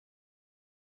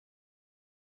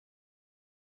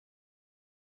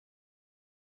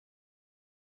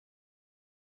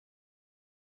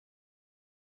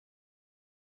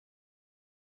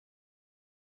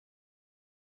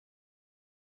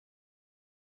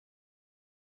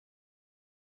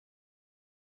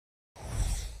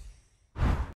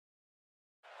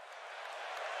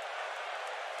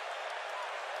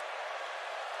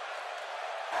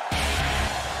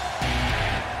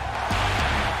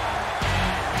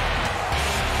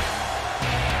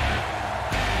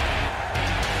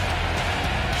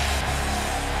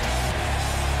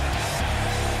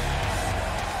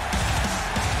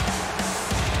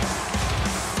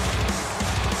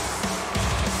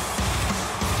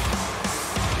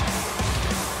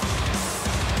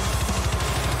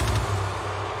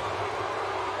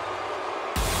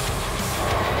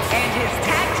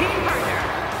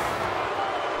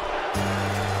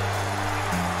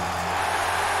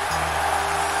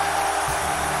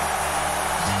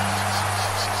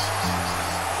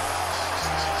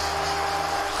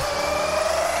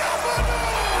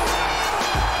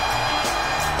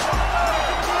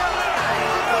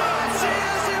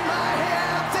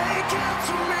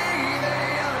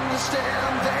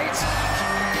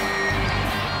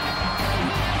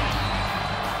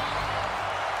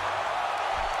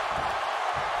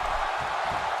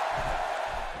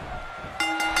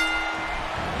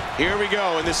Here we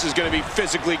go, and this is going to be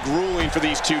physically grueling for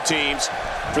these two teams,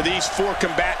 for these four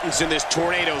combatants in this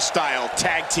tornado-style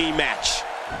tag team match.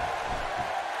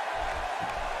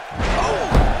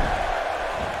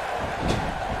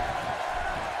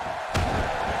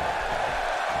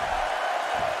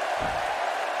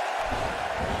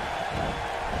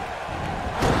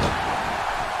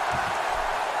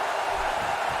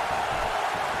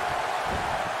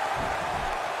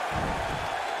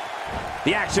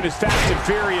 The action is fast and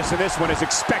furious, and this one is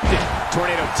expected.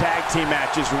 Tornado tag team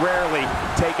matches rarely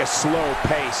take a slow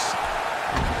pace.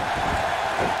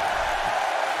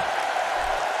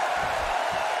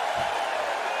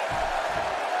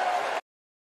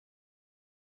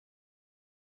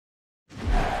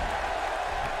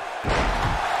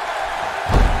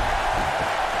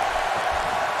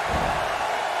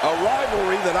 A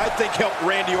rivalry that I think helped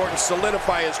Randy Orton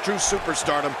solidify his true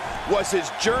superstardom was his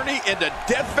journey into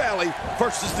Death Valley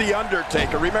versus The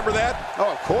Undertaker. Remember that? Oh,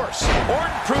 of course.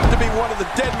 Orton proved to be one of the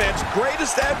Dead Man's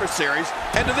greatest adversaries,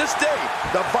 and to this day,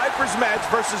 the Vipers match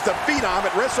versus the Phenom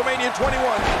at WrestleMania 21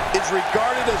 is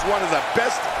regarded as one of the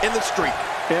best in the streak.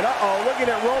 And looking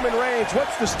at Roman Reigns,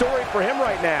 what's the story for him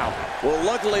right now? Well,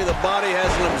 luckily the body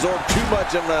hasn't absorbed too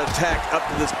much of an attack up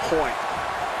to this point.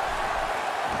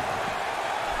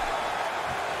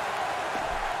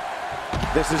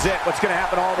 This is it. What's going to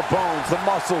happen to all the bones, the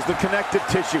muscles, the connective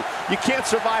tissue? You can't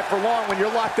survive for long when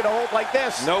you're locked in a hold like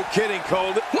this. No kidding,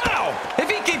 Cole. Wow!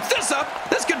 If he keeps this up,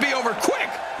 this could be over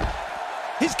quick.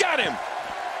 He's got him.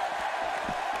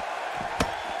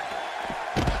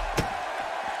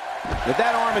 If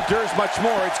that arm endures much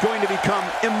more, it's going to become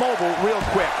immobile real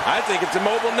quick. I think it's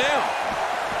immobile now.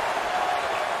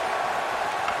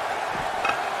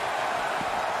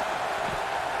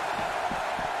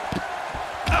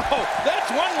 Oh, that's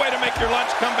one way to make your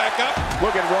lunch come back up.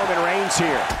 Look at Roman Reigns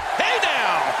here. Hey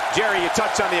now! Jerry, you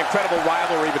touched on the incredible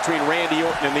rivalry between Randy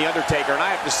Orton and The Undertaker, and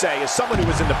I have to say, as someone who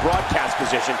was in the broadcast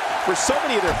position for so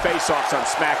many of their face-offs on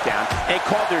SmackDown and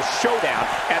called their showdown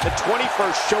at the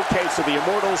 21st Showcase of the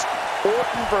Immortals,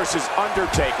 Orton versus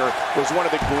Undertaker was one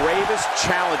of the gravest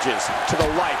challenges to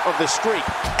the life of the streak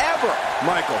ever.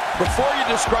 Michael, before you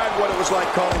describe what it was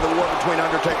like calling the war between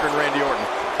Undertaker and Randy Orton,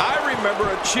 I remember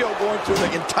a chill going through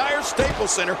the entire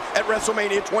Staples Center at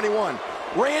WrestleMania 21.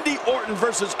 Randy Orton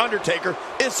versus Undertaker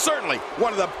is certainly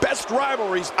one of the best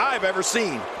rivalries I've ever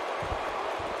seen.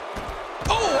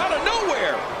 Oh, out of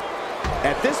nowhere!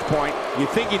 At this point, you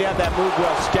think he'd have that move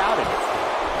well scouted.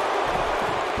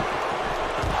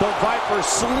 The Viper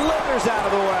slithers out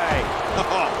of the way.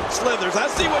 Oh, slithers. I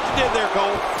see what you did there,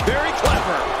 Cole. Very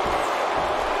clever.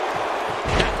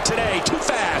 Not today. Too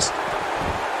fast.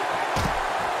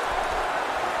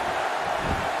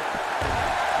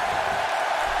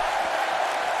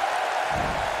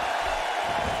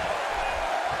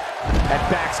 That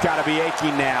back's got to be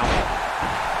aching now.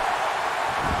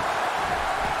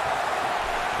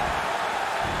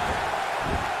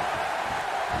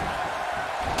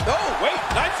 Oh, wait,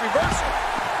 nice reversal.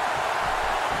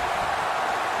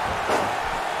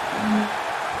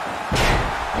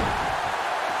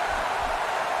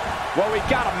 Well, we've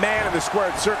got a man in the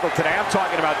squared circle today. I'm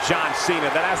talking about John Cena.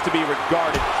 That has to be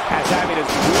regarded as having as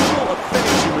brutal a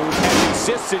finishing move as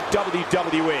exists in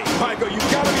WWE. Michael,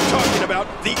 you've got to be talking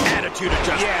about the attitude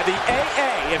adjustment. Yeah, the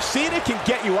AA. If Cena can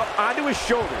get you up onto his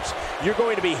shoulders, you're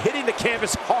going to be hitting the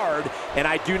canvas hard, and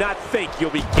I do not think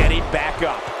you'll be getting back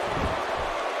up.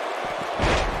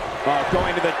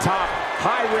 Going to the top,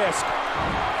 high risk.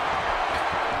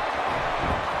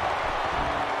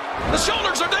 The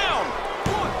shoulders are down.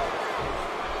 1,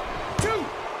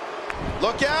 2.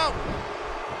 Look out.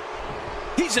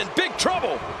 He's in big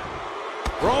trouble.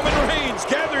 Roman Reigns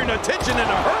gathering attention in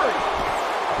a hurry.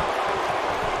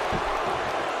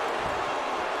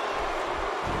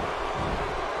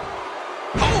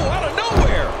 Oh, out of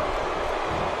nowhere.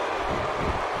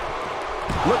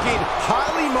 Looking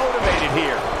highly motivated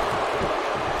here.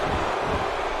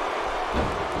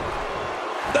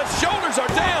 The shoulders are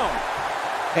down.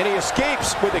 And he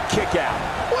escapes with a kick out.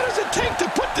 What does it take to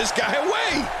put this guy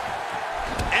away?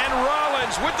 And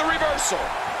Rollins with the reversal.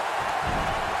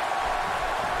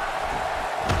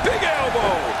 Big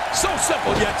elbow. So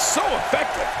simple yet so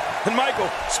effective. And Michael,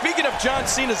 speaking of John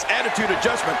Cena's attitude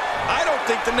adjustment, I don't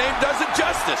think the name does it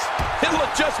justice. It'll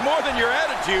adjust more than your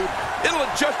attitude. It'll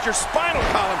adjust your spinal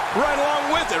column right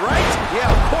along with it, right? Yeah,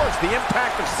 of course. The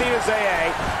impact of Cena's AA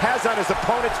has on his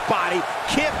opponent's body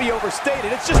can't be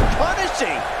overstated. It's just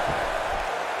punishing.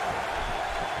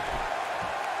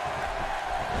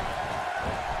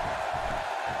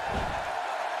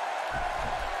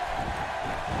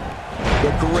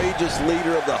 The largest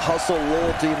leader of the hustle,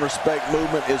 loyalty, and respect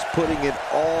movement, is putting it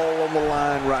all on the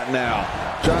line right now.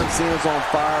 John Cena's on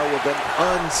fire with an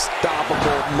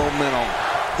unstoppable momentum.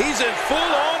 He's in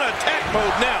full-on attack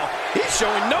mode now. He's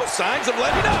showing no signs of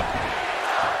letting up.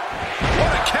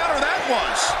 What a counter that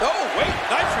was. Oh, wait,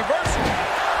 nice reversal.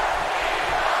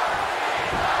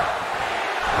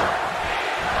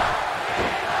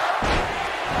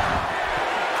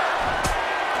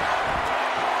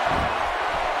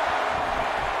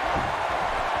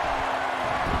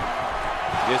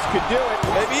 This could do it.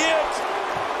 Maybe it.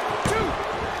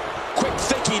 Quick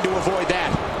thinking to avoid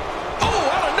that.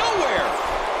 Oh, out of nowhere.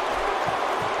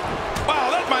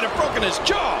 Wow, that might have broken his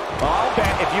jaw. I'll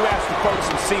bet if you ask the folks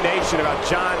in C Nation about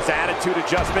John's attitude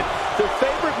adjustment, their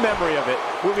favorite memory of it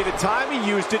will be the time he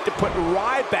used it to put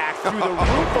Ryback through the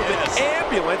roof of an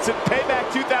ambulance in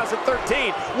Payback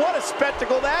 2013. What a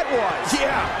spectacle that was.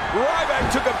 Yeah,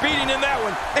 Ryback took a beating in that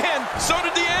one, and so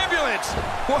did the ambulance.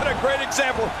 What a great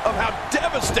example of how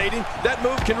devastating that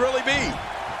move can really be.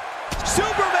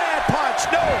 Superman punch.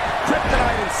 No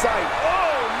kryptonite in sight.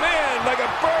 Oh, man, like a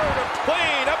bird, a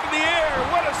plane up in the air.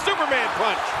 What a Superman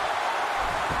punch.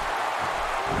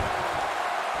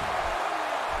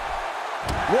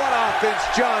 What offense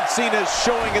John Cena is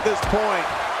showing at this point.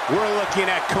 We're looking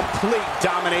at complete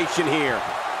domination here.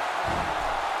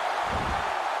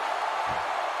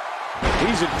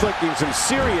 He's inflicting some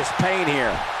serious pain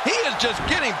here. He is just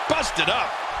getting busted up.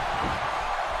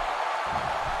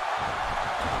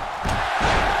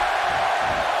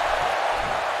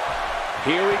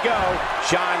 Here we go.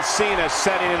 John Cena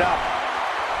setting it up.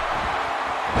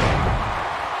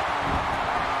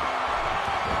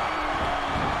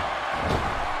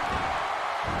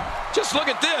 Just look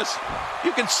at this.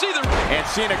 You can see the... And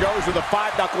Cena goes with a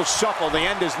five-knuckle shuffle. The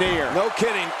end is near. No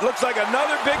kidding. Looks like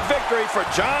another big victory for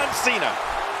John Cena.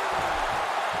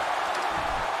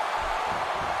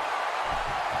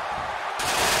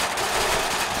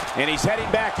 And he's heading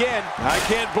back in. I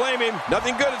can't blame him.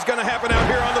 Nothing good is going to happen out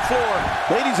here on the floor.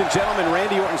 Ladies and gentlemen,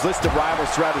 Randy Orton's list of rivals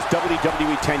throughout his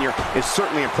WWE tenure is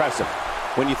certainly impressive.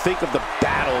 When you think of the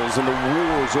battles and the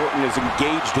wars Orton is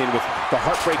engaged in with the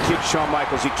Heartbreak Kid Shawn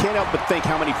Michaels, you can't help but think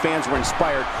how many fans were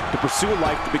inspired to pursue a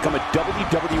life to become a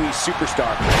WWE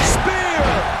superstar. Spear!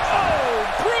 Oh,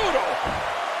 brutal!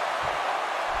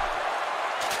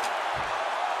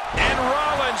 And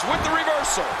Rollins with the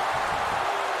reversal.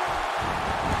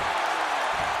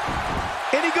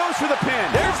 And he goes for the pin.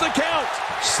 There's the count.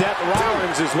 Seth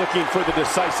Rollins is looking for the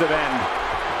decisive end.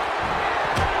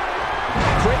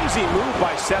 Crazy move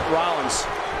by Seth Rollins.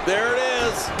 There it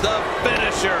is, the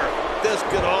finisher. This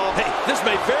could all... Hey, this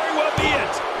may very well be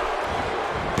it.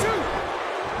 2,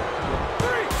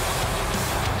 3.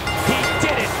 He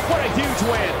did it. What a huge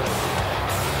win.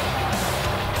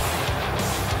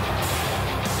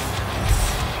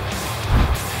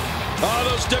 Oh,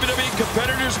 those WWE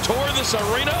competitors tore this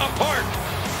arena apart.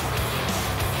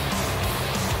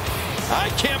 I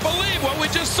can't believe what we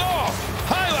just saw.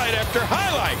 Highlight after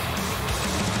highlight.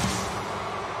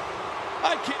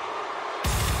 I can't.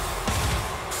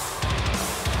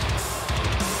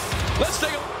 Let's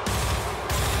take a...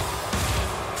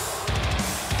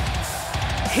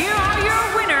 Here are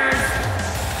your winners,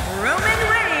 Roman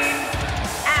Reigns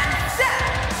and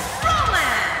Seth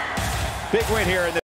Rollins. Big win here in the